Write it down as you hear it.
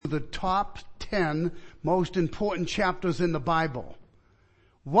the top 10 most important chapters in the Bible,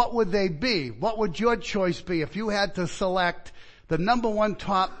 what would they be? What would your choice be if you had to select the number one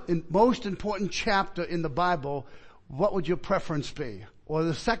top and most important chapter in the Bible? What would your preference be? Or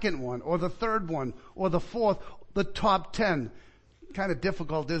the second one, or the third one, or the fourth, the top 10? Kind of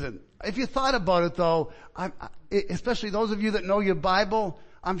difficult, isn't it? If you thought about it though, especially those of you that know your Bible,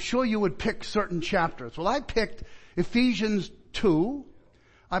 I'm sure you would pick certain chapters. Well, I picked Ephesians 2.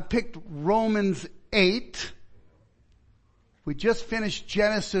 I picked Romans 8. We just finished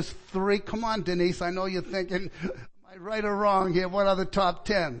Genesis 3. Come on, Denise, I know you're thinking, am I right or wrong here? What are the top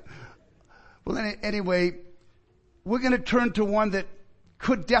 10? Well, anyway, we're going to turn to one that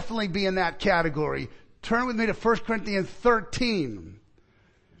could definitely be in that category. Turn with me to 1 Corinthians 13.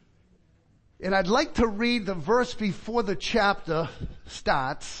 And I'd like to read the verse before the chapter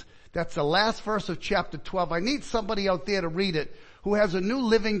starts. That's the last verse of chapter 12. I need somebody out there to read it who has a New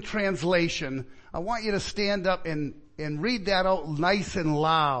Living Translation. I want you to stand up and read that out nice and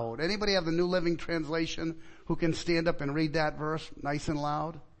loud. Anybody have the New Living Translation who can stand up and read that verse nice and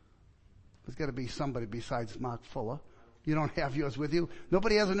loud? There's got to be somebody besides Mark Fuller. You don't have yours with you?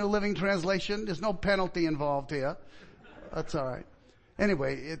 Nobody has a New Living Translation? There's no penalty involved here. That's all right.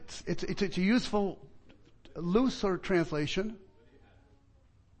 Anyway, it's a useful, looser translation.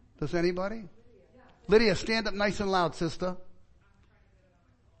 Does anybody? Lydia, stand up nice and loud, sister.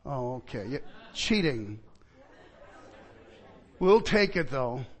 Oh, okay. You're cheating. We'll take it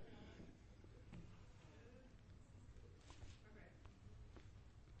though.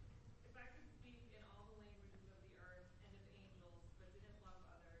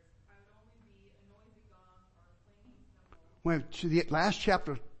 Went to the last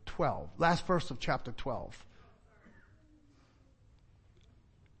chapter 12, last verse of chapter 12.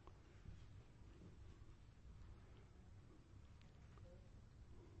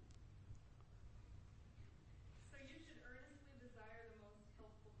 So you should earnestly desire the most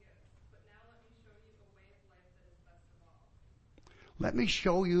helpful gifts, but now let me show you a way of life that is best of all. Let me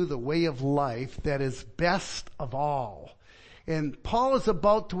show you the way of life that is best of all. And Paul is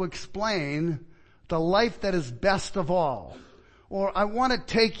about to explain the life that is best of all. Or I want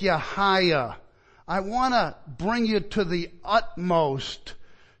to take you higher. I want to bring you to the utmost,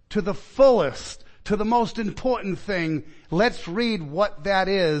 to the fullest, to the most important thing. Let's read what that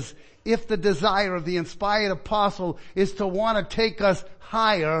is. If the desire of the inspired apostle is to want to take us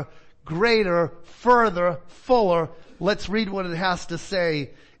higher, greater, further, fuller, let's read what it has to say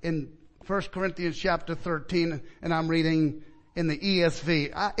in 1 Corinthians chapter 13, and I'm reading in the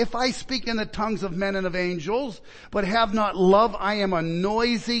ESV. If I speak in the tongues of men and of angels, but have not love, I am a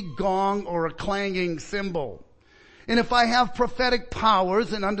noisy gong or a clanging cymbal. And if I have prophetic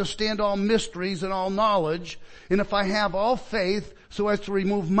powers and understand all mysteries and all knowledge, and if I have all faith so as to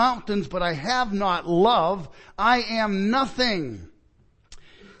remove mountains, but I have not love, I am nothing.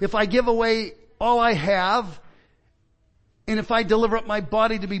 If I give away all I have, and if I deliver up my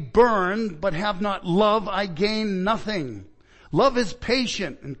body to be burned, but have not love, I gain nothing. Love is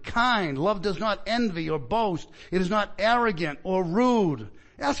patient and kind. Love does not envy or boast. It is not arrogant or rude.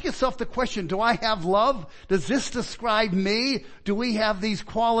 Ask yourself the question, do I have love? Does this describe me? Do we have these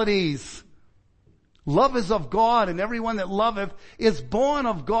qualities? Love is of God, and everyone that loveth is born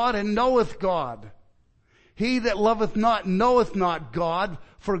of God and knoweth God. He that loveth not knoweth not God,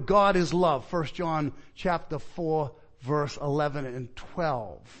 for God is love. 1 John chapter 4, verse 11 and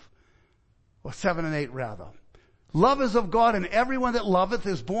 12. Or 7 and 8 rather. Love is of God, and everyone that loveth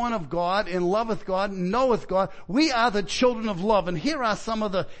is born of God, and loveth God, and knoweth God. We are the children of love. And here are some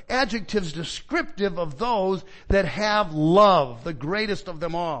of the adjectives descriptive of those that have love, the greatest of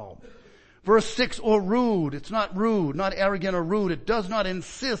them all. Verse 6, or rude. It's not rude, not arrogant or rude. It does not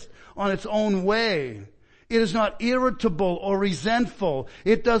insist on its own way. It is not irritable or resentful.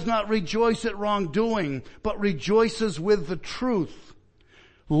 It does not rejoice at wrongdoing, but rejoices with the truth.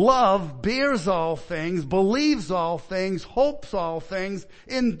 Love bears all things, believes all things, hopes all things,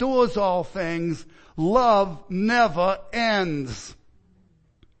 endures all things. Love never ends.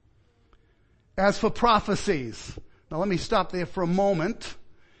 As for prophecies, now let me stop there for a moment,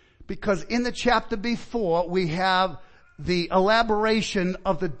 because in the chapter before we have the elaboration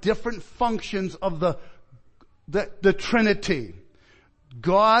of the different functions of the Trinity.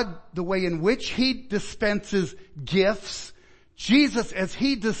 God, the way in which He dispenses gifts, Jesus as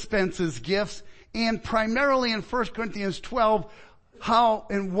He dispenses gifts, and primarily in 1 Corinthians 12, how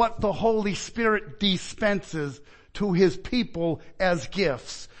and what the Holy Spirit dispenses to His people as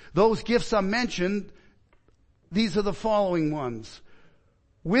gifts. Those gifts are mentioned. These are the following ones.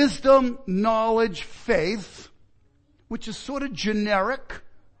 Wisdom, knowledge, faith, which is sort of generic.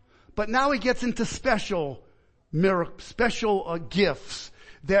 But now he gets into special gifts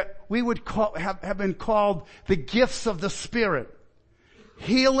that we would have been called the gifts of the Spirit.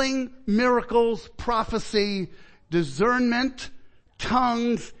 Healing, miracles, prophecy, discernment,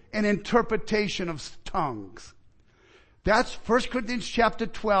 tongues, and interpretation of tongues. That's 1 Corinthians chapter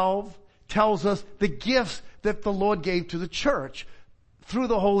 12 tells us the gifts that the Lord gave to the church through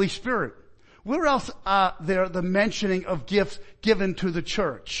the Holy Spirit. Where else are there the mentioning of gifts given to the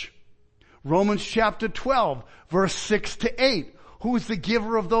church? Romans chapter 12, verse 6 to 8. Who is the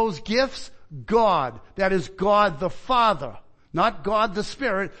giver of those gifts? God. That is God the Father. Not God the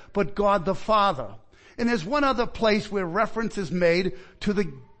Spirit, but God the Father. And there's one other place where reference is made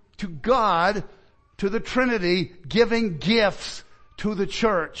to God, to the Trinity, giving gifts to the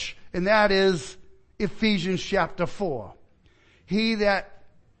church. And that is Ephesians chapter 4. He that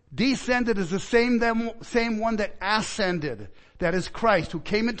descended is the same one that ascended. That is Christ, who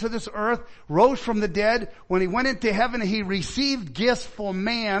came into this earth, rose from the dead. When he went into heaven, he received gifts for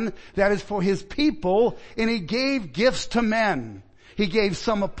man, that is for his people, and he gave gifts to men. He gave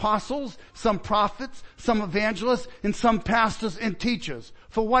some apostles, some prophets, some evangelists, and some pastors and teachers.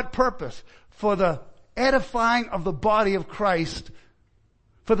 For what purpose? For the edifying of the body of Christ,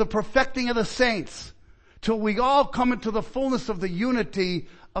 for the perfecting of the saints, till we all come into the fullness of the unity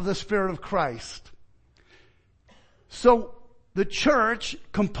of the Spirit of Christ. So, the church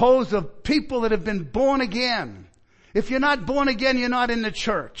composed of people that have been born again. If you're not born again, you're not in the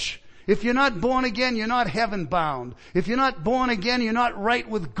church. If you're not born again, you're not heaven bound. If you're not born again, you're not right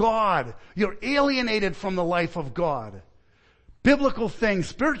with God. You're alienated from the life of God. Biblical things,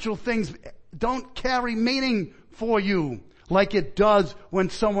 spiritual things don't carry meaning for you like it does when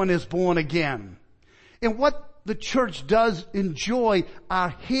someone is born again. And what the church does enjoy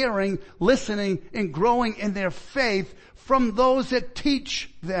are hearing, listening, and growing in their faith from those that teach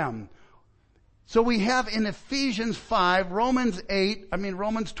them. So we have in Ephesians 5, Romans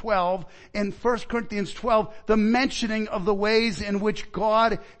 12, and 1 Corinthians 12, the mentioning of the ways in which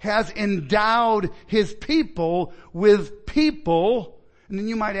God has endowed his people with people. And then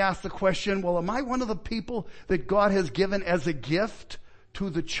you might ask the question, well, am I one of the people that God has given as a gift to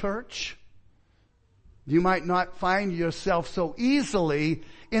the church? You might not find yourself so easily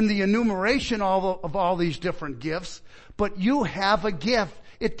in the enumeration of all these different gifts, but you have a gift.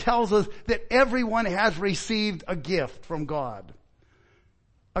 It tells us that everyone has received a gift from God.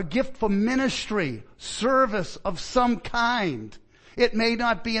 A gift for ministry, service of some kind. It may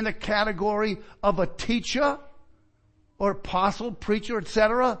not be in the category of a teacher or apostle, preacher,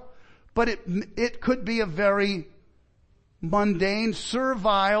 etc., but it could be a very mundane,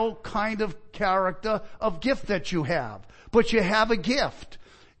 servile kind of character of gift that you have. But you have a gift.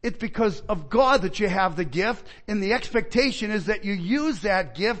 It's because of God that you have the gift, and the expectation is that you use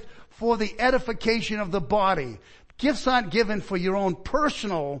that gift for the edification of the body. Gifts aren't given for your own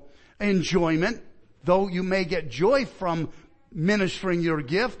personal enjoyment, though you may get joy from ministering your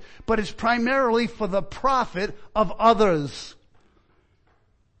gift, but it's primarily for the profit of others.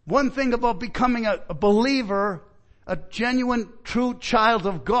 One thing about becoming a believer, a genuine, true child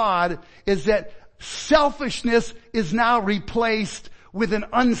of God, is that selfishness is now replaced with an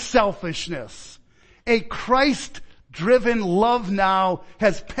unselfishness. A Christ-driven love now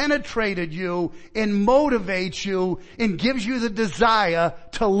has penetrated you and motivates you and gives you the desire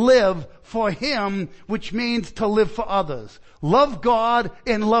to live for Him, which means to live for others. Love God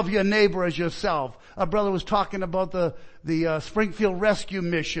and love your neighbor as yourself. Our brother was talking about the Springfield Rescue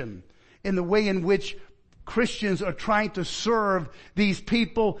Mission and the way in which Christians are trying to serve these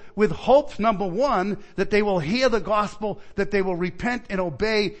people with hope, number one, that they will hear the gospel, that they will repent and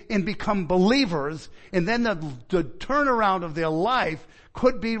obey and become believers, and then the turnaround of their life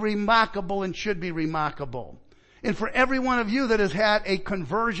could be remarkable and should be remarkable. And for every one of you that has had a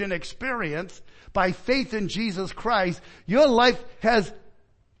conversion experience by faith in Jesus Christ, your life has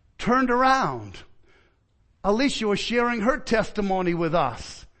turned around. Alicia was sharing her testimony with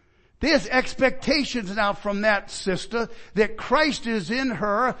us. There's expectations now from that sister that Christ is in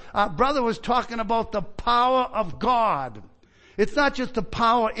her. Our brother was talking about the power of God. It's not just the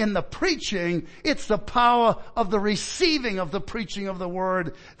power in the preaching, it's the power of the receiving of the preaching of the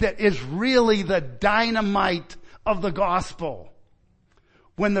word that is really the dynamite of the gospel.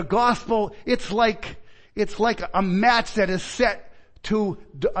 When the gospel, it's like a match that is set to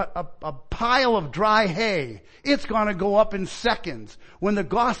a pile of dry hay. It's going to go up in seconds. When the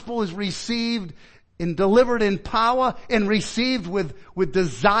gospel is received and delivered in power and received with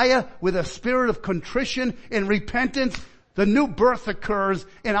desire, with a spirit of contrition and repentance, the new birth occurs,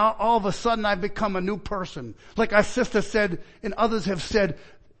 and all of a sudden I become a new person. Like our sister said and others have said,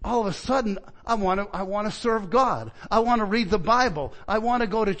 all of a sudden, I want to serve God. I want to read the Bible. I want to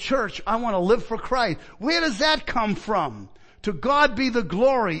go to church. I want to live for Christ. Where does that come from? To God be the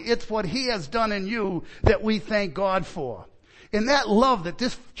glory. It's what He has done in you that we thank God for. And that love that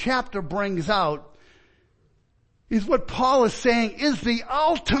this chapter brings out is what Paul is saying is the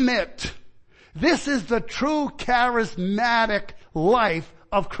ultimate. This is the true charismatic life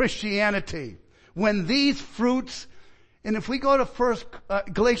of Christianity. When these fruits, and if we go to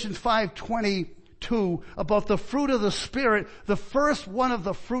Galatians 5:22 about the fruit of the Spirit, the first one of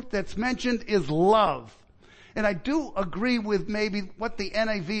the fruit that's mentioned is love. And I do agree with maybe what the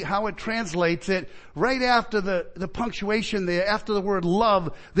NIV, how it translates it. Right after the punctuation there, after the word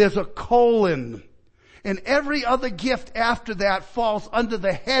love, there's a colon. And every other gift after that falls under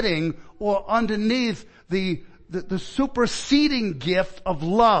the heading or underneath the superseding gift of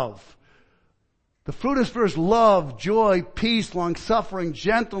love. The fruit of the Spirit is love, joy, peace, long-suffering,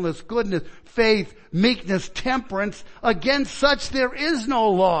 gentleness, goodness, faith, meekness, temperance. Against such there is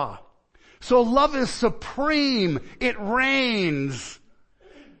no law. So love is supreme. It reigns.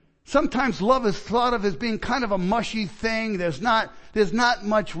 Sometimes love is thought of as being kind of a mushy thing. There's not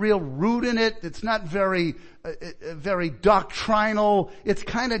much real root in it. It's not very doctrinal. It's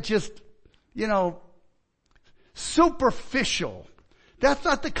kind of just, superficial. That's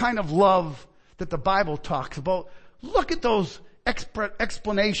not the kind of love that the Bible talks about. Look at those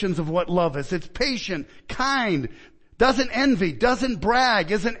explanations of what love is. It's patient, kind, doesn't envy, doesn't brag,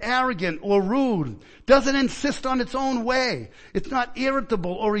 isn't arrogant or rude, doesn't insist on its own way. It's not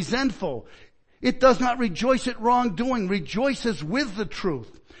irritable or resentful. It does not rejoice at wrongdoing, rejoices with the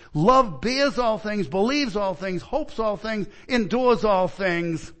truth. Love bears all things, believes all things, hopes all things, endures all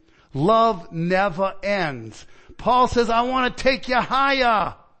things. Love never ends. Paul says, I want to take you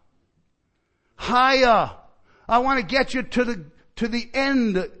higher. Higher. I want to get you to the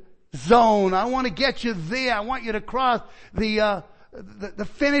end zone. I want to get you there. I want you to cross the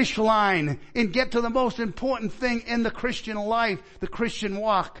finish line and get to the most important thing in the Christian life, the Christian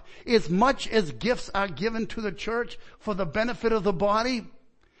walk. As much as gifts are given to the church for the benefit of the body,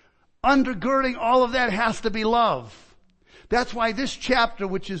 undergirding all of that has to be love. That's why this chapter,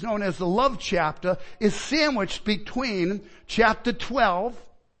 which is known as the love chapter, is sandwiched between chapter 12,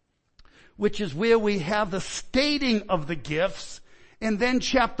 which is where we have the stating of the gifts, and then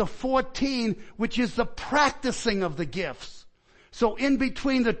chapter 14, which is the practicing of the gifts. So in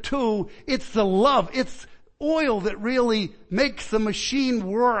between the two, it's the love. It's oil that really makes the machine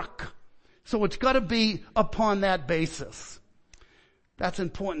work. So it's got to be upon that basis. That's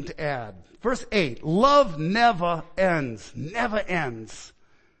important to add. Verse 8, love never ends. Never ends.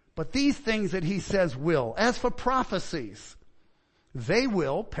 But these things that he says will. As for prophecies, they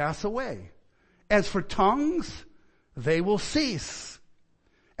will pass away. As for tongues, they will cease.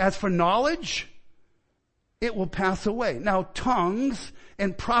 As for knowledge, it will pass away. Now, tongues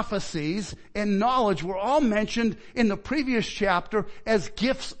and prophecies and knowledge were all mentioned in the previous chapter as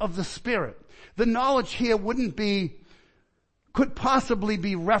gifts of the Spirit. The knowledge here could possibly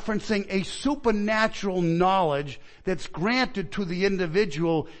be referencing a supernatural knowledge that's granted to the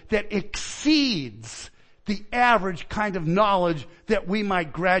individual that exceeds the average kind of knowledge that we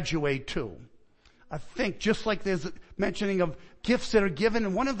might graduate to. I think just like there's a mentioning of gifts that are given,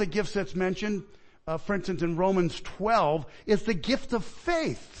 and one of the gifts that's mentioned, for instance, in Romans 12, is the gift of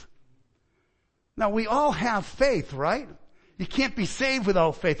faith. Now, we all have faith, right? You can't be saved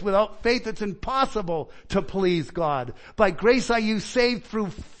without faith. Without faith, it's impossible to please God. By grace are you saved through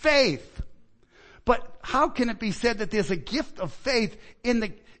faith. But how can it be said that there's a gift of faith in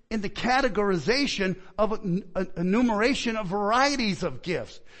the categorization of an enumeration of varieties of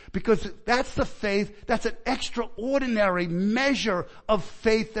gifts? Because that's the faith, that's an extraordinary measure of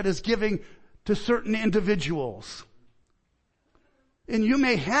faith that is given to certain individuals. And you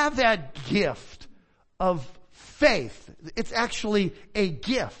may have that gift of faith. It's actually a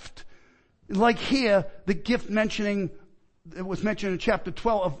gift. Like here, the gift it was mentioned in chapter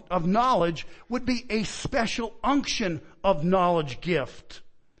 12 of knowledge would be a special unction of knowledge gift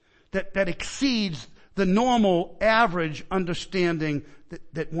that exceeds the normal average understanding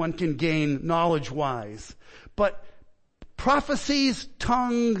that one can gain knowledge-wise. But prophecies,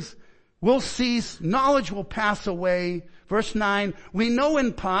 tongues will cease, knowledge will pass away. Verse 9, we know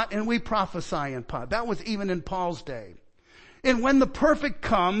in part and we prophesy in part. That was even in Paul's day. And when the perfect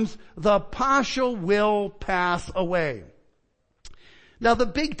comes, the partial will pass away. Now the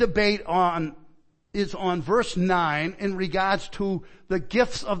big debate is on verse 9 in regards to the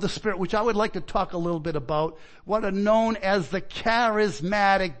gifts of the Spirit, which I would like to talk a little bit about, what are known as the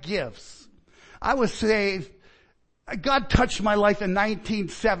charismatic gifts. I would say, God touched my life in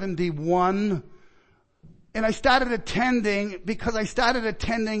 1971. And I started attending because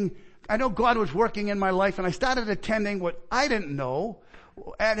I know God was working in my life, and I started attending what I didn't know.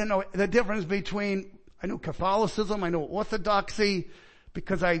 I didn't know the difference between, I knew Catholicism, I knew Orthodoxy,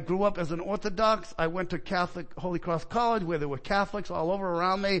 because I grew up as an Orthodox. I went to Catholic Holy Cross College where there were Catholics all over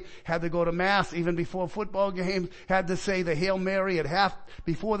around me, had to go to Mass even before football games, had to say the Hail Mary at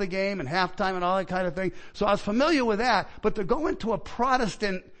before the game and halftime and all that kind of thing. So I was familiar with that, but to go into a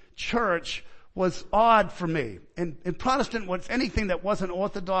Protestant church was odd for me. And Protestant was anything that wasn't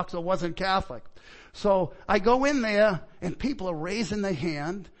Orthodox or wasn't Catholic. So I go in there and people are raising their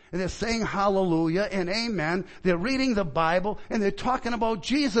hand and they're saying hallelujah and amen. They're reading the Bible and they're talking about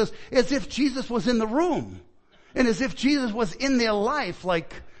Jesus as if Jesus was in the room and as if Jesus was in their life.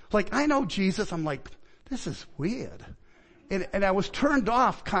 Like I know Jesus. I'm like, this is weird. And I was turned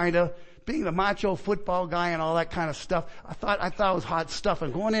off kind of being the macho football guy and all that kind of stuff. I thought it was hot stuff.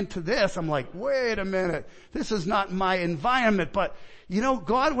 And going into this, I'm like, wait a minute. This is not my environment. But,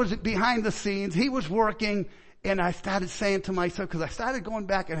 God was behind the scenes. He was working. And I started saying to myself, because I started going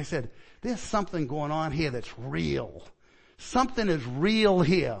back and I said, there's something going on here that's real. Something is real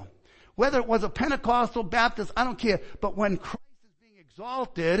here. Whether it was a Pentecostal, Baptist, I don't care. But when Christ is being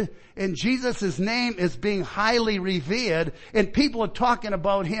exalted and Jesus' name is being highly revered and people are talking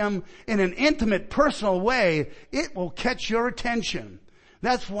about him in an intimate, personal way, it will catch your attention.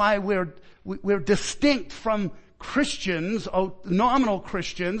 That's why we're distinct from Christians, nominal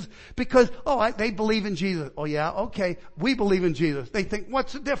Christians, because, they believe in Jesus. Oh yeah, okay, we believe in Jesus. They think,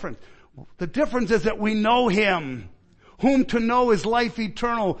 what's the difference? The difference is that we know him. Whom to know is life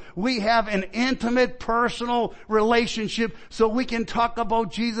eternal. We have an intimate, personal relationship so we can talk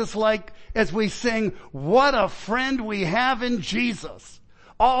about Jesus like as we sing, what a friend we have in Jesus.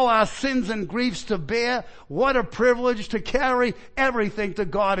 All our sins and griefs to bear. What a privilege to carry everything to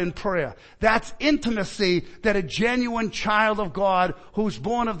God in prayer. That's intimacy that a genuine child of God who's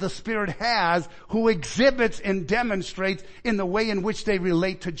born of the Spirit has, who exhibits and demonstrates in the way in which they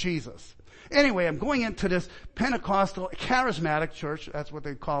relate to Jesus. Anyway, I'm going into this Pentecostal charismatic church. That's what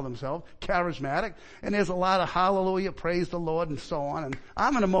they call themselves, charismatic. And there's a lot of hallelujah, praise the Lord, and so on. And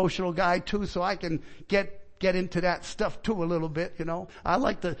I'm an emotional guy too, so I can get into that stuff too a little bit, I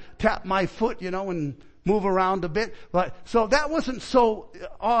like to tap my foot, and move around a bit. But so that wasn't so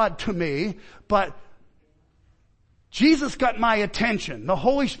odd to me, but Jesus got my attention. The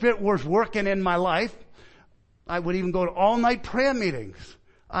Holy Spirit was working in my life. I would even go to all-night prayer meetings.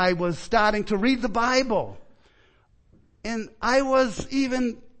 I was starting to read the Bible. And I was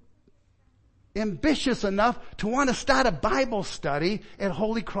even ambitious enough to want to start a Bible study at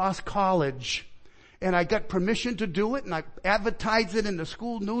Holy Cross College. And I got permission to do it, and I advertised it in the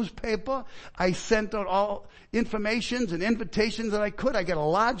school newspaper. I sent out all informations and invitations that I could. I got a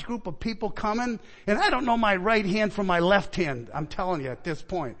large group of people coming, and I don't know my right hand from my left hand, I'm telling you at this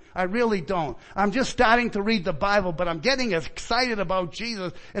point. I really don't. I'm just starting to read the Bible, but I'm getting excited about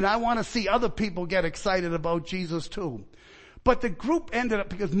Jesus, and I want to see other people get excited about Jesus too. But the group ended up,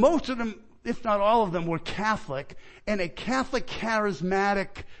 because most of them, if not all of them, were Catholic, and a Catholic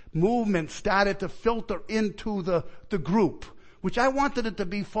charismatic movement started to filter into the group, which I wanted it to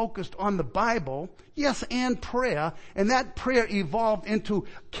be focused on the Bible, yes, and prayer, and that prayer evolved into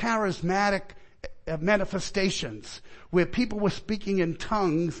charismatic manifestations, where people were speaking in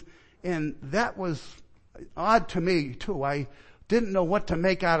tongues, and that was odd to me too. I didn't know what to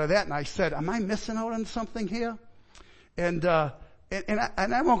make out of that, and I said, am I missing out on something here? And I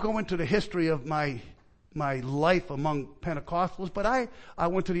won't go into the history of my life among Pentecostals, but I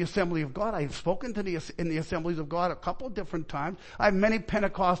went to the Assembly of God. I've spoken in the Assemblies of God a couple of different times. I have many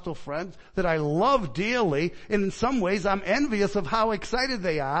Pentecostal friends that I love dearly, and in some ways I'm envious of how excited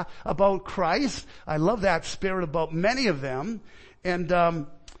they are about Christ. I love that spirit about many of them, and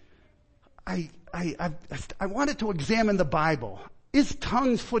I wanted to examine the Bible. Is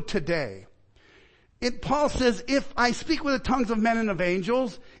tongues for today? Paul says, if I speak with the tongues of men and of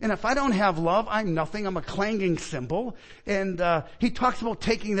angels, and if I don't have love, I'm nothing. I'm a clanging cymbal. And he talks about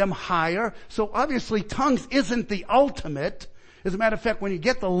taking them higher. So obviously tongues isn't the ultimate. As a matter of fact, when you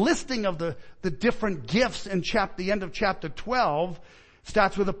get the listing of the different gifts in the end of chapter 12,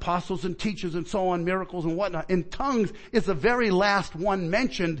 starts with apostles and teachers and so on, miracles and whatnot. And tongues is the very last one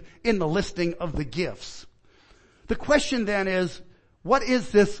mentioned in the listing of the gifts. The question then is, what is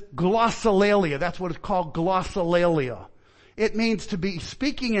this glossolalia? That's what it's called, glossolalia. It means to be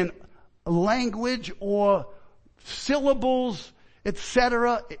speaking in language or syllables,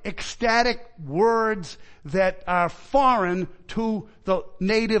 etc., ecstatic words that are foreign to the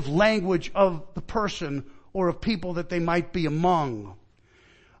native language of the person or of people that they might be among.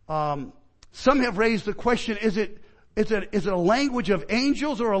 Some have raised the question, is it a language of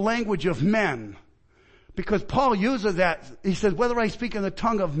angels or a language of men? Because Paul uses that. He says, whether I speak in the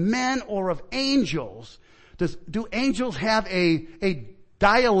tongue of men or of angels, do angels have a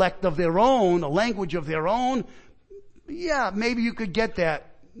dialect of their own, a language of their own? Yeah, maybe you could get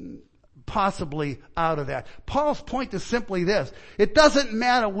that possibly out of that. Paul's point is simply this. It doesn't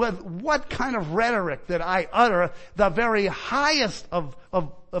matter what kind of rhetoric that I utter, the very highest of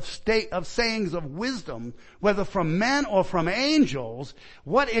sayings of wisdom, whether from men or from angels,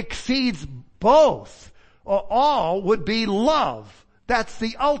 what exceeds both or all would be love. That's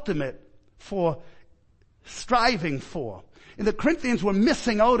the ultimate for striving for. And the Corinthians were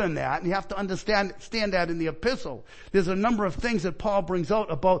missing out on that, and you have to understand that in the epistle. There's a number of things that Paul brings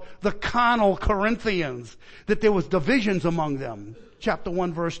out about the carnal Corinthians, that there was divisions among them. Chapter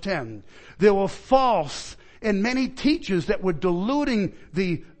 1, verse 10. There were false and many teachers that were deluding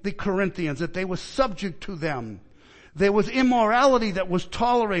the Corinthians, that they were subject to them. There was immorality that was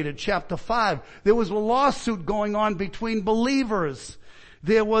tolerated, chapter 5. There was a lawsuit going on between believers.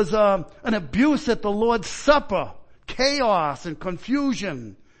 There was an abuse at the Lord's Supper, chaos and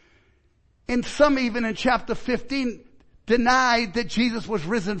confusion. And some even in chapter 15 denied that Jesus was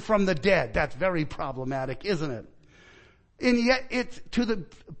risen from the dead. That's very problematic, isn't it? And yet it's to the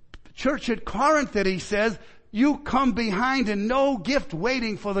church at Corinth that he says, you come behind in no gift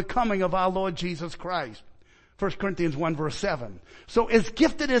waiting for the coming of our Lord Jesus Christ. 1 Corinthians 1 verse 7. So as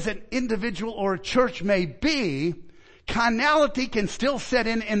gifted as an individual or a church may be, carnality can still set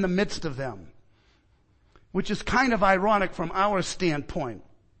in the midst of them, which is kind of ironic from our standpoint.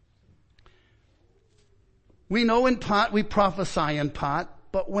 We know in part, we prophesy in part,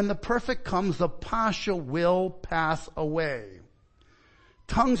 but when the perfect comes, the partial will pass away.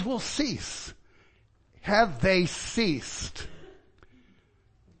 Tongues will cease. Have they ceased?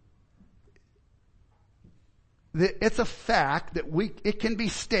 It's a fact that it can be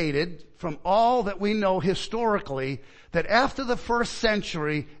stated from all that we know historically that after the first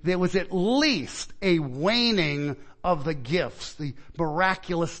century, there was at least a waning of the gifts, the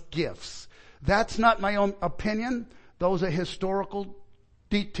miraculous gifts. That's not my own opinion. Those are historical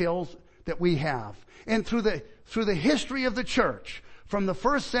details that we have. And through the history of the church, from the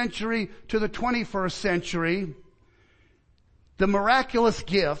first century to the 21st century, the miraculous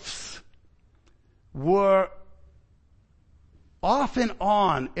gifts were off and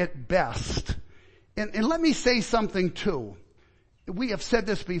on at best. And let me say something too. We have said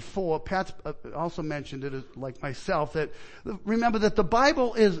this before. Pat also mentioned it, like myself, that remember that the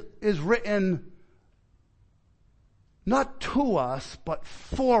Bible is written not to us, but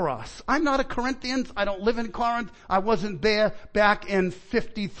for us. I'm not a Corinthian. I don't live in Corinth. I wasn't there back in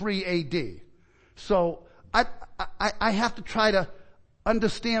 53 AD. So I have to try to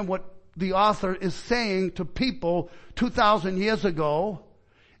understand what the author is saying to people 2,000 years ago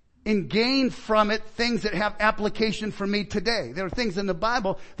and gain from it things that have application for me today. There are things in the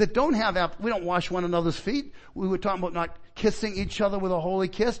Bible that don't have we don't wash one another's feet. We were talking about not kissing each other with a holy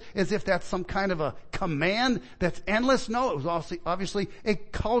kiss as if that's some kind of a command that's endless. No, it was also obviously a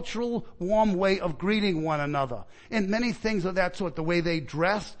cultural warm way of greeting one another. And many things of that sort, the way they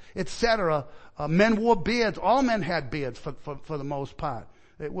dressed, etc. Men wore beards. All men had beards for the most part.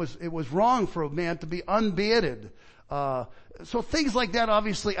 It was wrong for a man to be unbearded. So things like that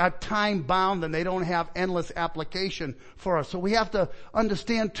obviously are time bound and they don't have endless application for us. So we have to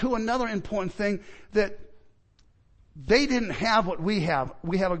understand too another important thing, that they didn't have what we have.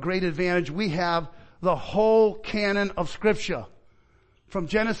 We have a great advantage. We have the whole canon of Scripture. From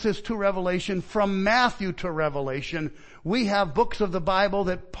Genesis to Revelation, from Matthew to Revelation, we have books of the Bible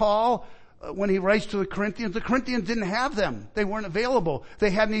that Paul, when he writes to the Corinthians didn't have them. They weren't available. They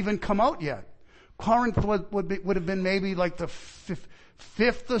hadn't even come out yet. Corinth would have been maybe like the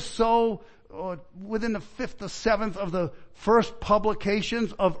fifth or so, or within the fifth or seventh of the first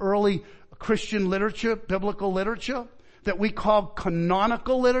publications of early Christian literature, biblical literature, that we call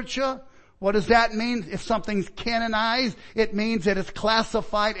canonical literature. What does that mean? If something's canonized, it means that it's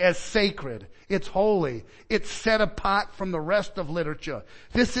classified as sacred. It's holy. It's set apart from the rest of literature.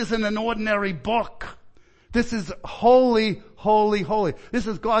 This isn't an ordinary book. This is holy, holy, holy. This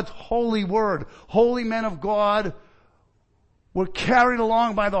is God's holy word. Holy men of God were carried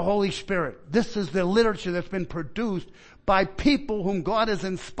along by the Holy Spirit. This is the literature that's been produced by people whom God has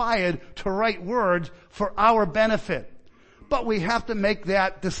inspired to write words for our benefit. But we have to make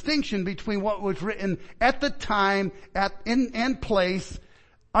that distinction between what was written at the time, in place,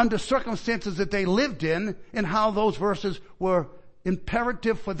 under circumstances that they lived in, and how those verses were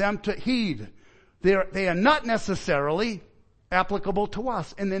imperative for them to heed. They are not necessarily applicable to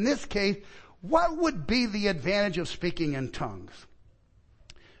us. And in this case, what would be the advantage of speaking in tongues?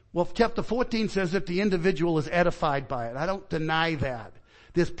 Well, chapter 14 says that the individual is edified by it. I don't deny that.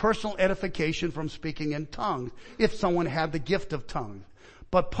 There's personal edification from speaking in tongues if someone had the gift of tongues.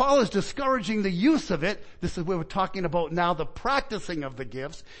 But Paul is discouraging the use of it. This is what we're talking about now, the practicing of the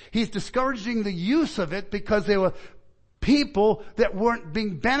gifts. He's discouraging the use of it because there were people that weren't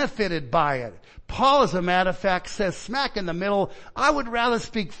being benefited by it. Paul, as a matter of fact, says smack in the middle, I would rather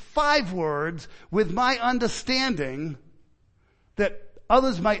speak 5 words with my understanding that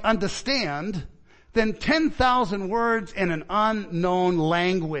others might understand than 10,000 words in an unknown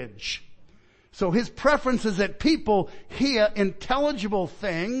language. So his preference is that people hear intelligible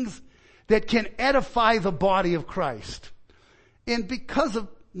things that can edify the body of Christ. And because of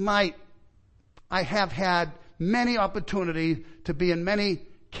I have had many opportunities to be in many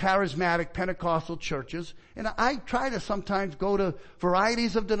charismatic Pentecostal churches, and I try to sometimes go to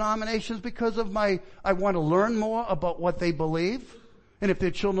varieties of denominations because of I want to learn more about what they believe. And if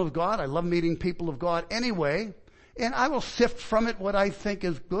they're children of God, I love meeting people of God anyway. And I will sift from it what I think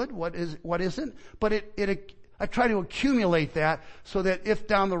is good, what isn't. But I try to accumulate that so that if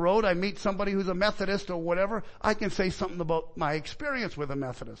down the road I meet somebody who's a Methodist or whatever, I can say something about my experience with a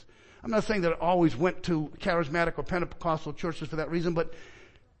Methodist. I'm not saying that I always went to charismatic or Pentecostal churches for that reason, but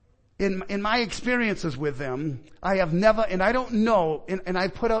in my experiences with them, I have never, and I don't know, and I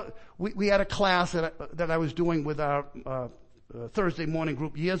put out, we had a class that I was doing with our Thursday morning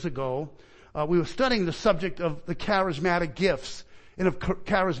group years ago. We were studying the subject of the charismatic gifts and of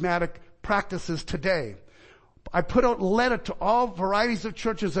charismatic practices today. I put out a letter to all varieties of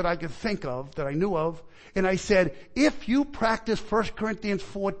churches that I could think of, that I knew of, and I said, if you practice 1 Corinthians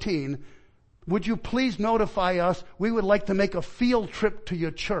 14, would you please notify us? We would like to make a field trip to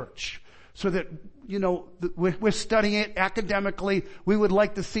your church so that, we're studying it academically. We would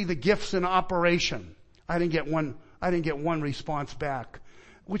like to see the gifts in operation. I didn't get one response back,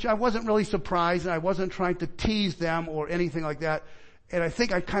 which I wasn't really surprised, and I wasn't trying to tease them or anything like that. And I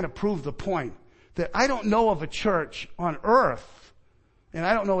think I kind of proved the point that I don't know of a church on earth, and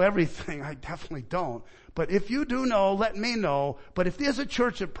I don't know everything. I definitely don't. But if you do know, let me know. But if there's a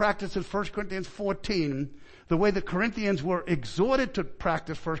church that practices 1 Corinthians 14, the way the Corinthians were exhorted to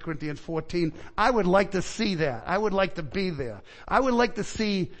practice 1 Corinthians 14, I would like to see that. I would like to be there. I would like to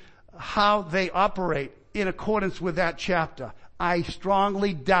see how they operate in accordance with that chapter. I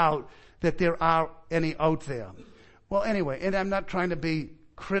strongly doubt that there are any out there. Well, anyway, and I'm not trying to be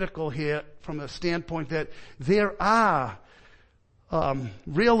critical here from the standpoint that there are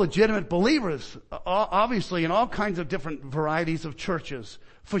real legitimate believers, obviously in all kinds of different varieties of churches,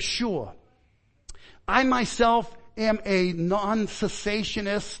 for sure. I myself am a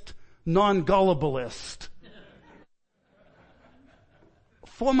non-cessationist, non-gullibilist.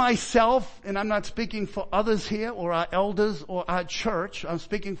 For myself, and I'm not speaking for others here or our elders or our church, I'm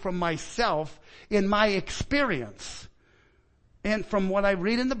speaking from myself in my experience. And from what I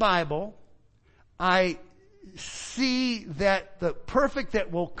read in the Bible, I see that the perfect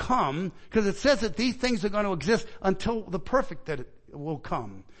that will come, because it says that these things are going to exist until the perfect that will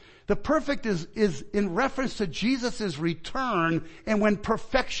come. The perfect is in reference to Jesus' return and when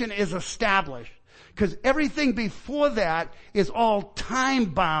perfection is established. Because everything before that is all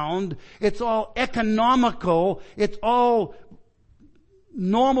time-bound, it's all economical, it's all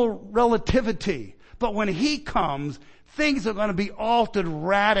normal relativity. But when He comes, things are going to be altered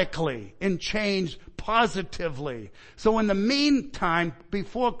radically and changed positively. So in the meantime,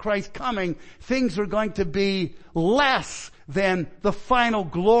 before Christ's coming, things are going to be less than the final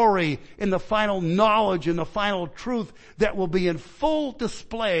glory and the final knowledge and the final truth that will be in full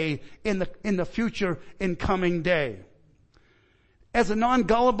display in the future and coming day. As a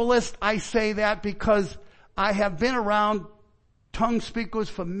non-gullibilist, I say that because I have been around tongue speakers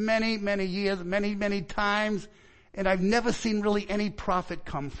for many, many years, many, many times, and I've never seen really any profit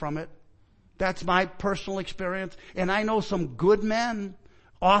come from it. That's my personal experience. And I know some good men,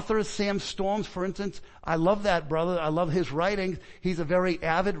 authors, Sam Storms, for instance. I love that brother. I love his writings. He's a very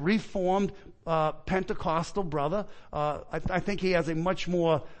avid, reformed, Pentecostal brother. I think he has a much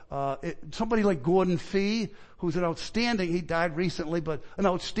more, somebody like Gordon Fee, who's an outstanding, he died recently, but an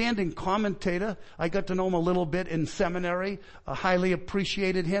outstanding commentator. I got to know him a little bit in seminary. I highly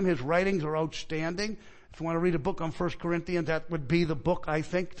appreciated him. His writings are outstanding. If you want to read a book on 1 Corinthians, that would be the book, I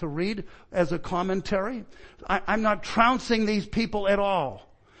think, to read as a commentary. I'm not trouncing these people at all.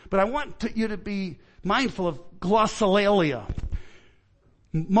 But I want you to be mindful of glossolalia.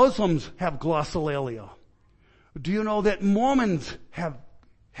 Muslims have glossolalia. Do you know that Mormons have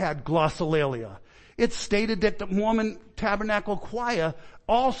had glossolalia? It's stated that the Mormon Tabernacle Choir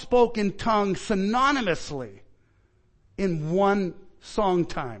all spoke in tongues synonymously in one song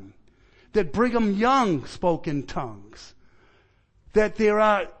time. That Brigham Young spoke in tongues. That there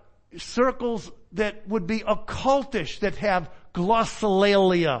are circles that would be occultish that have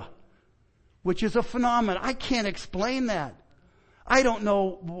glossolalia, which is a phenomenon. I can't explain that. I don't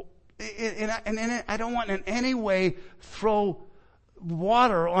know, and I don't want in any way throw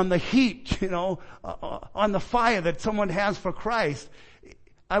water on the heat, on the fire that someone has for Christ.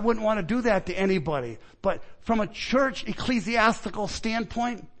 I wouldn't want to do that to anybody. But from a church ecclesiastical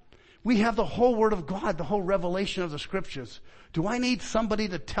standpoint, we have the whole Word of God, the whole revelation of the Scriptures. Do I need somebody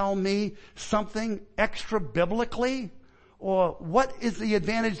to tell me something extra biblically? Or what is the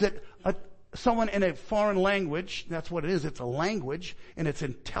advantage that someone in a foreign language, that's what it is, it's a language, and it's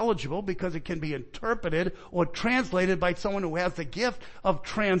intelligible because it can be interpreted or translated by someone who has the gift of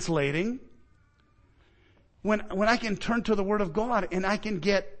translating. When I can turn to the Word of God and I can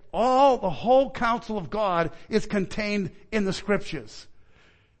get the whole counsel of God is contained in the Scriptures.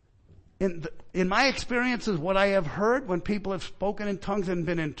 In my experiences, what I have heard when people have spoken in tongues and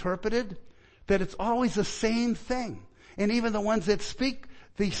been interpreted, that it's always the same thing. And even the ones that speak,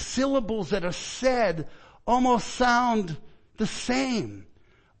 the syllables that are said almost sound the same.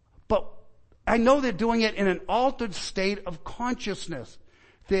 But I know they're doing it in an altered state of consciousness.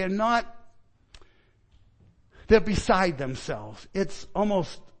 They're beside themselves. It's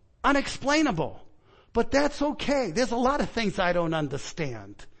almost unexplainable. But that's okay. There's a lot of things I don't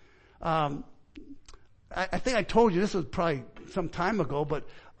understand. I think I told you, this was probably some time ago, but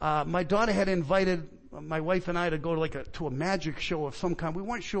my daughter had invited my wife and I to go to a magic show of some kind. We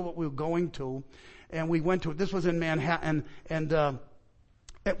weren't sure what we were going to, and we went to it. This was in Manhattan, and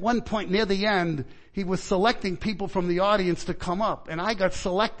at one point near the end, he was selecting people from the audience to come up, and I got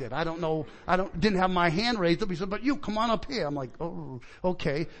selected. Didn't have my hand raised up. He said, "But you, come on up here." I'm like, "Oh,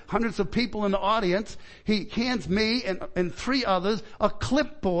 okay." Hundreds of people in the audience. He hands me and three others a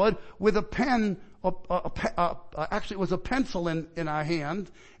clipboard with a pen, actually it was a pencil in our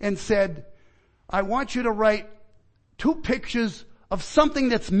hand, and said, "I want you to write 2 pictures of something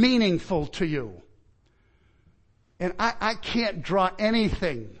that's meaningful to you." And I can't draw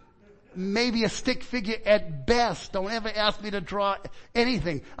anything. Maybe a stick figure at best. Don't ever ask me to draw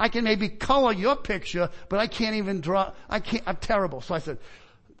anything. I can maybe color your picture, but I can't even draw. I'm terrible. So I said,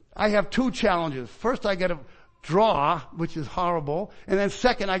 I have 2 challenges. First, I got to draw, which is horrible. And then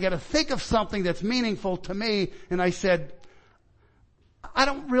second, I got to think of something that's meaningful to me. And I said, I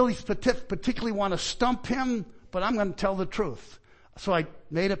don't really particularly want to stump him, but I'm going to tell the truth. So I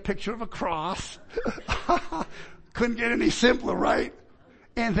made a picture of a cross. Couldn't get any simpler, right?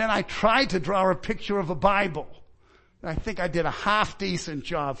 And then I tried to draw a picture of a Bible. I think I did a half-decent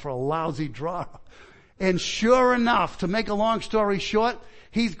job for a lousy draw. And sure enough, to make a long story short,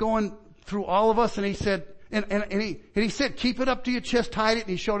 he's going through all of us, and he said, and he said, "Keep it up to your chest, hide it." And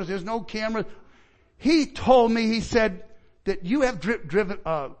he showed us there's no camera. He told me, he said, that you have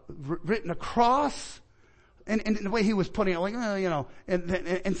written a cross. And the way he was putting it,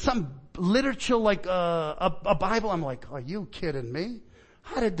 and some literature like a Bible. I'm like, are you kidding me?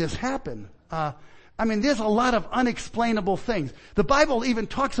 How did this happen? There's a lot of unexplainable things. The Bible even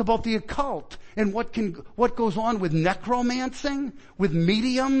talks about the occult and what goes on with necromancing, with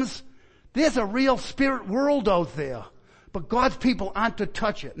mediums. There's a real spirit world out there, but God's people aren't to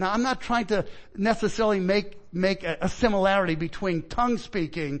touch it. Now, I'm not trying to necessarily make a similarity between tongue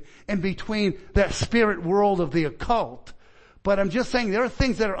speaking and between the spirit world of the occult. But I'm just saying there are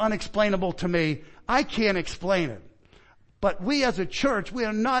things that are unexplainable to me. I can't explain it. But we as a church, we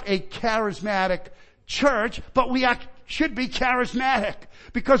are not a charismatic church, but we should be charismatic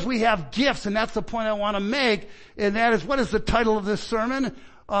because we have gifts, and that's the point I want to make. And that is, what is the title of this sermon?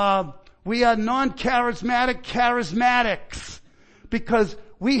 We are non-charismatic charismatics because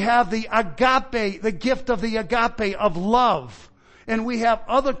we have the agape, the gift of the agape of love. And we have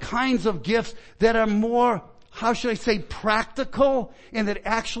other kinds of gifts that are more, how should I say, practical, and that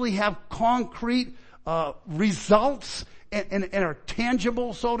actually have concrete results and are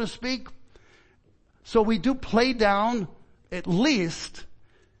tangible, so to speak. So we do play down, at least,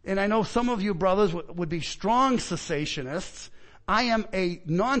 and I know some of you brothers would be strong cessationists. I am a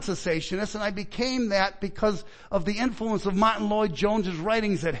non-cessationist, and I became that because of the influence of Martin Lloyd-Jones's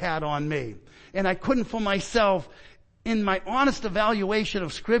writings it had on me. And I couldn't for myself, in my honest evaluation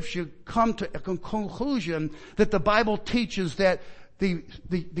of Scripture, come to a conclusion that the Bible teaches that the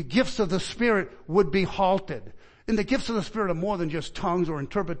gifts of the Spirit would be halted. And the gifts of the Spirit are more than just tongues or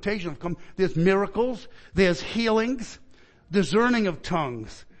interpretation. There's miracles, there's healings, discerning of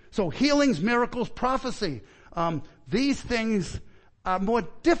tongues, So healings, miracles, prophecy. These things are more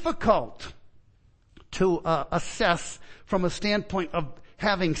difficult to assess from a standpoint of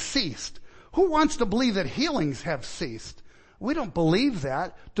having ceased. Who wants to believe that healings have ceased? We don't believe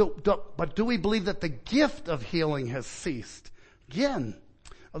that. But do we believe that the gift of healing has ceased? Again,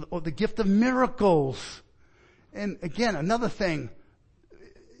 or the gift of miracles. And again, another thing.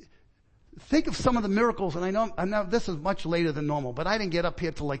 Think of some of the miracles, and I know this is much later than normal, but I didn't get up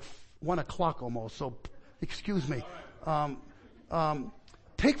here till like 1 o'clock almost, so excuse me.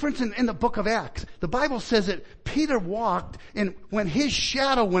 Take, for instance, in the book of Acts, the Bible says that Peter walked, and when his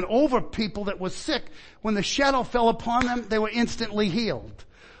shadow went over people that were sick, when the shadow fell upon them, they were instantly healed.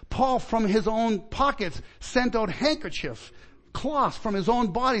 Paul, from his own pockets, sent out handkerchiefs, cloths from his own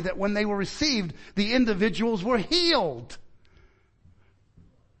body, that when they were received, the individuals were healed.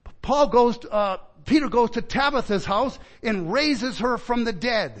 Peter goes to Tabitha's house and raises her from the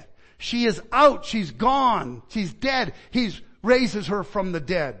dead. She is out, she's gone, she's dead. He raises her from the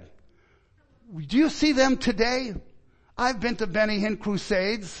dead. Do you see them today? I've been to Benny Hinn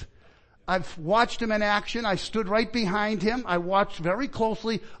crusades. I've watched him in action. I stood right behind him. I watched very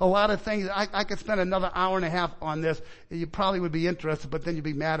closely a lot of things. I could spend another hour and a half on this. You probably would be interested, but then you'd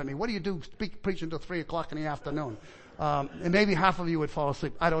be mad at me. What do you do preaching until 3 o'clock in the afternoon? And maybe half of you would fall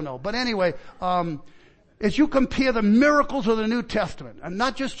asleep. I don't know. But anyway, as you compare the miracles of the New Testament, and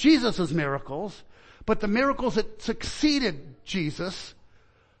not just Jesus' miracles, but the miracles that succeeded Jesus,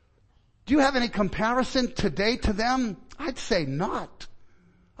 do you have any comparison today to them? I'd say not.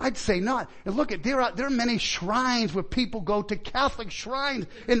 And look, there are many shrines where people go to, Catholic shrines,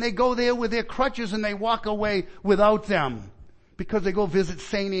 and they go there with their crutches and they walk away without them, because they go visit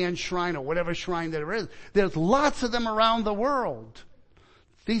St. Anne's shrine or whatever shrine there is. There's lots of them around the world.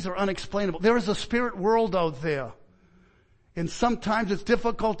 These are unexplainable. There is a spirit world out there. And sometimes it's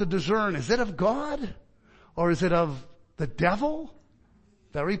difficult to discern. Is it of God? Or is it of the devil?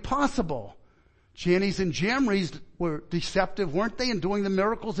 Very possible. Jannies and Jamries were deceptive, weren't they, in doing the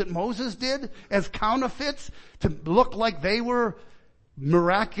miracles that Moses did as counterfeits to look like they were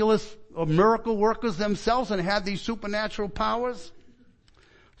miraculous or miracle workers themselves and had these supernatural powers?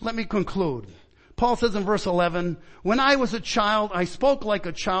 Let me conclude. Paul says in verse 11, when I was a child, I spoke like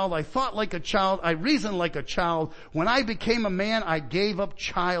a child, I thought like a child, I reasoned like a child. When I became a man, I gave up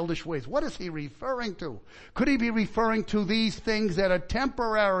childish ways. What is he referring to? Could he be referring to these things that are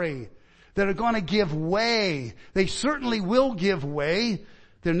temporary, that are going to give way? They certainly will give way.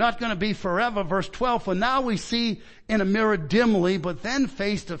 They're not going to be forever. Verse 12, for now we see in a mirror dimly, but then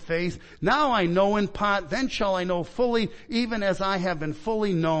face to face. Now I know in part, then shall I know fully, even as I have been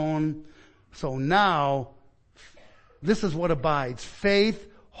fully known. So now, this is what abides: faith,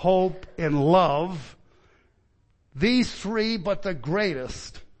 hope, and love. These three, but the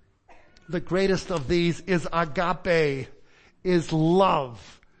greatest of these is agape, is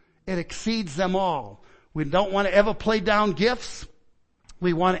love. It exceeds them all. We don't want to ever play down gifts.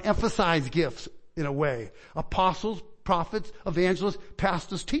 We want to emphasize gifts in a way. Apostles, prophets, evangelists,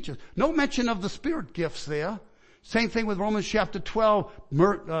 pastors, teachers. No mention of the spirit gifts there. Same thing with Romans chapter 12,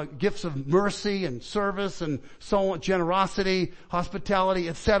 gifts of mercy and service and so on, generosity, hospitality,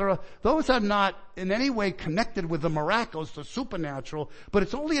 etc. Those are not in any way connected with the miraculous, the supernatural, but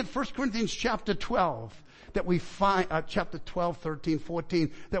it's only in 1 Corinthians chapter 12 that we find, chapter 12, 13,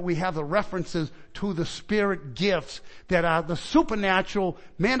 14, that we have the references to the spirit gifts that are the supernatural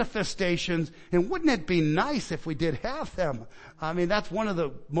manifestations. And wouldn't it be nice if we did have them? I mean, that's one of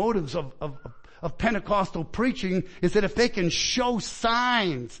the motives of Pentecostal preaching, is that if they can show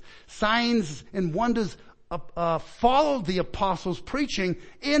signs and wonders followed the apostles' preaching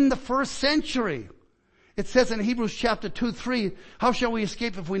in the first century. It says in Hebrews chapter 2:3, how shall we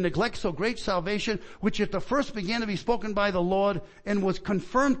escape if we neglect so great salvation, which at the first began to be spoken by the Lord, and was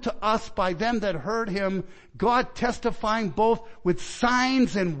confirmed to us by them that heard him, God testifying both with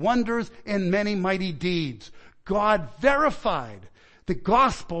signs and wonders and many mighty deeds. God verified the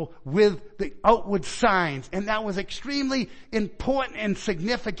gospel with the outward signs. And that was extremely important and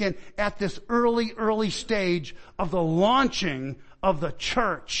significant at this early stage of the launching of the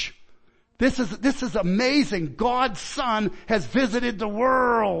church. This is amazing. God's Son has visited the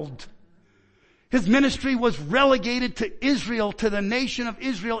world. His ministry was relegated to Israel, to the nation of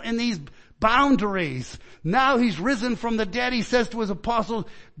Israel in these boundaries. Now he's risen from the dead. He says to his apostles,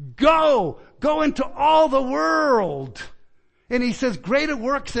 go into all the world. And he says, greater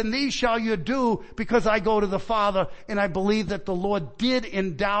works than these shall you do, because I go to the Father. And I believe that the Lord did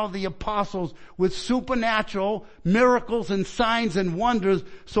endow the apostles with supernatural miracles and signs and wonders,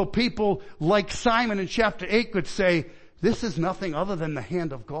 so people like Simon in chapter 8 could say, This is nothing other than the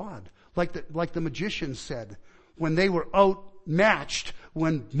hand of God. Like the magician said, when they were outmatched,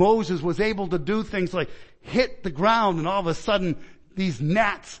 when Moses was able to do things like hit the ground and all of a sudden these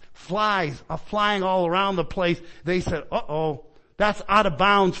gnats, flies are flying all around the place. They said, uh-oh, that's out of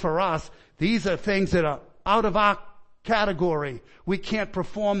bounds for us. These are things that are out of our category. We can't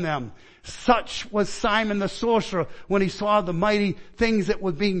perform them. Such was Simon the sorcerer when he saw the mighty things that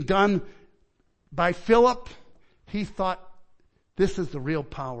were being done by Philip. He thought, this is the real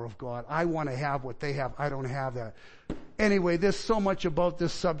power of God. I want to have what they have. I don't have that. Anyway, there's so much about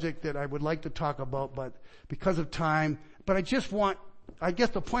this subject that I would like to talk about, but because of time, but I guess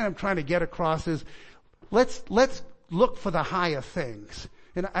the point I'm trying to get across is let's look for the higher things.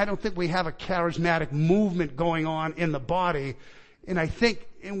 And I don't think we have a charismatic movement going on in the body. And I think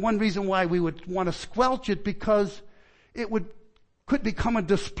one reason why we would want to squelch it, because it could become a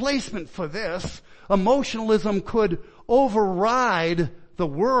displacement for this. Emotionalism could override the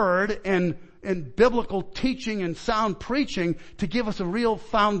word and biblical teaching and sound preaching to give us a real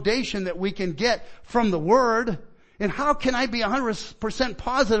foundation that we can get from the word. And how can I be 100%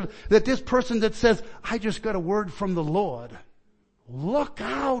 positive that this person that says, I just got a word from the Lord? Look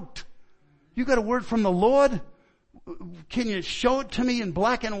out. You got a word from the Lord? Can you show it to me in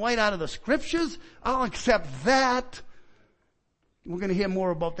black and white out of the scriptures? I'll accept that. We're going to hear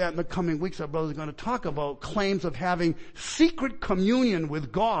more about that in the coming weeks. Our brothers are going to talk about claims of having secret communion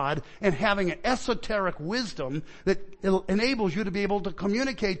with God and having an esoteric wisdom that enables you to be able to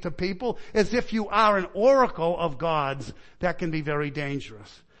communicate to people as if you are an oracle of God's. That can be very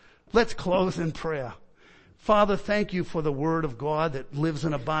dangerous. Let's close in prayer. Father, thank you for the word of God that lives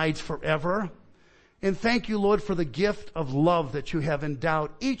and abides forever. And thank you, Lord, for the gift of love that you have endowed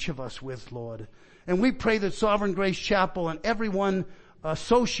each of us with, Lord. And we pray that Sovereign Grace Chapel and everyone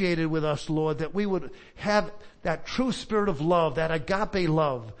associated with us, Lord, that we would have that true spirit of love, that agape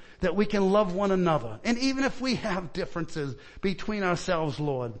love, that we can love one another. And even if we have differences between ourselves,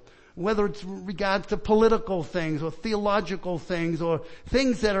 Lord, whether it's regards to political things or theological things or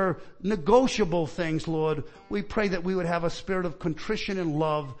things that are negotiable things, Lord, we pray that we would have a spirit of contrition and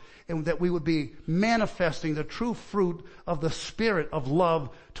love, and that we would be manifesting the true fruit of the spirit of love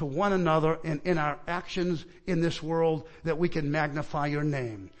to one another and in our actions in this world, that we can magnify your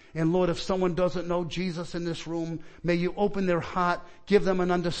name. And Lord, if someone doesn't know Jesus in this room, may you open their heart, give them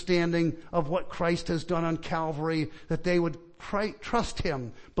an understanding of what Christ has done on Calvary, that they would trust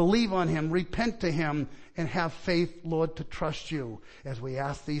him, believe on him, repent to him, and have faith, Lord, to trust you, as we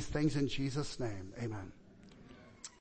ask these things in Jesus' name. Amen.